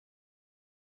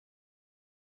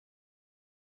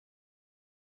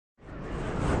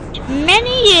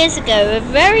Many years ago, a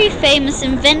very famous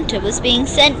inventor was being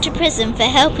sent to prison for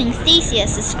helping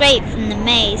Theseus escape from the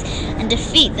maze and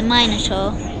defeat the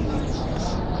Minotaur.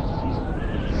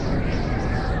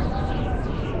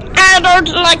 I don't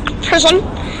like prison.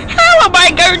 How am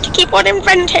I going to keep on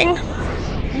inventing?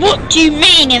 What do you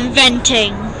mean,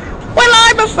 inventing? Well,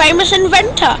 I'm a famous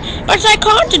inventor, but I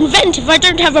can't invent if I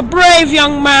don't have a brave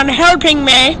young man helping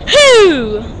me.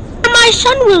 Who? My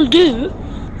son will do.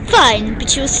 Fine,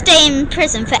 but you'll stay in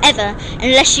prison forever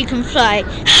unless you can fly.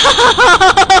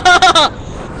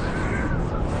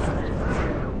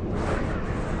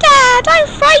 Dad, I'm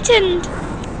frightened.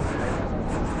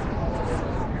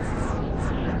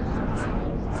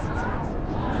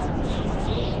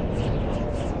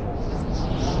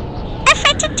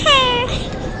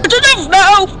 It's enough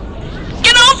now!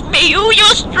 Get off me,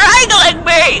 you're strangling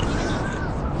me!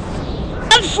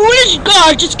 That foolish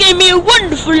guard just gave me a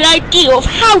wonderful idea of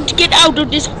how to get out of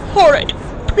this horrid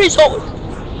prison.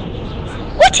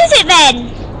 What is it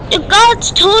then? The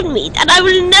guards told me that I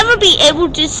will never be able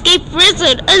to escape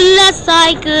prison unless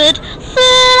I could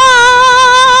fly.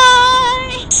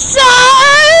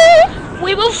 So,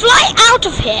 we will fly out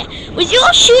of here with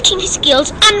your shooting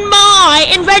skills and my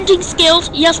inventing skills.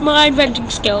 Yes, my inventing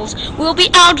skills. We'll be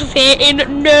out of here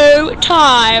in no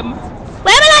time.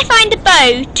 Where will I find a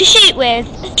bow to shoot with?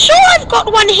 Sure, I've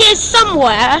got one here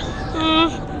somewhere.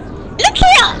 Look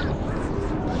here!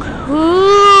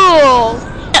 Cool.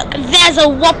 Look, there's a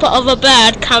whopper of a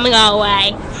bird coming our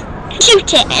way.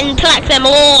 Shoot it and pluck them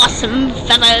awesome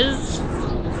feathers.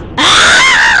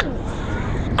 Ah!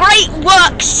 Great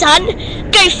work, son.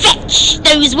 Go fetch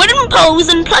those wooden poles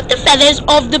and pluck the feathers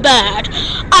of the bird.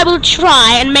 I will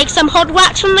try and make some hot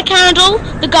wax from the candle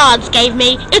the guards gave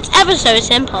me. It's ever so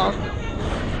simple.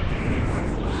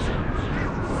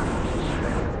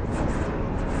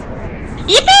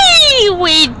 Yippee!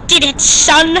 We did it,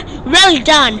 son. Well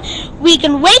done. We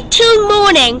can wait till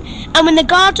morning, and when the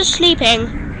guards are sleeping,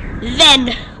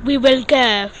 then we will go.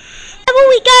 Where will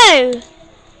we go?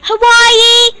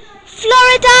 Hawaii?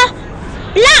 Florida?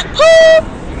 Blackpool?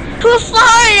 To a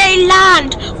faraway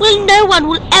land where no one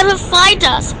will ever find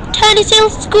us. Turner's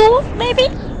School, maybe?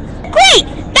 Great!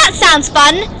 That sounds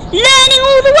fun. Learning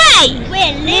all the way.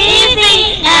 We're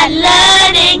living and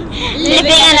learning.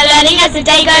 Living and learning as the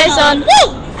day goes on.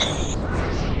 Woo!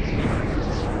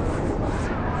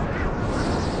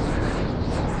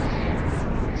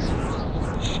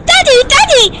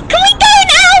 Daddy, can we go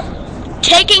now?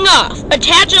 Taking off.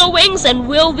 Attach your wings and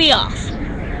we'll be off.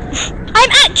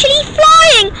 I'm actually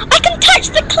flying! I can touch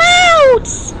the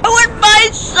clouds! Oh, and my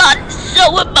son,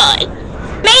 so am I.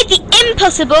 Made the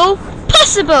impossible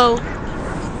possible.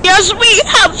 Yes, we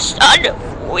have, son.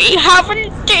 We have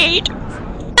indeed.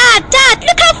 Dad,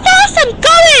 look how fast I'm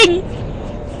going!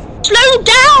 Slow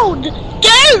down.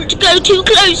 Don't go too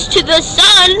close to the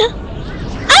sun.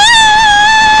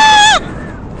 Ah!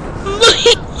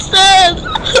 My son.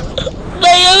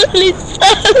 My only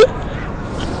son.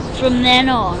 From then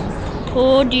on,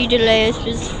 poor Daedalus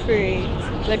was free,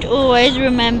 but always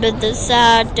remembered the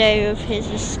sad day of his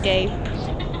escape.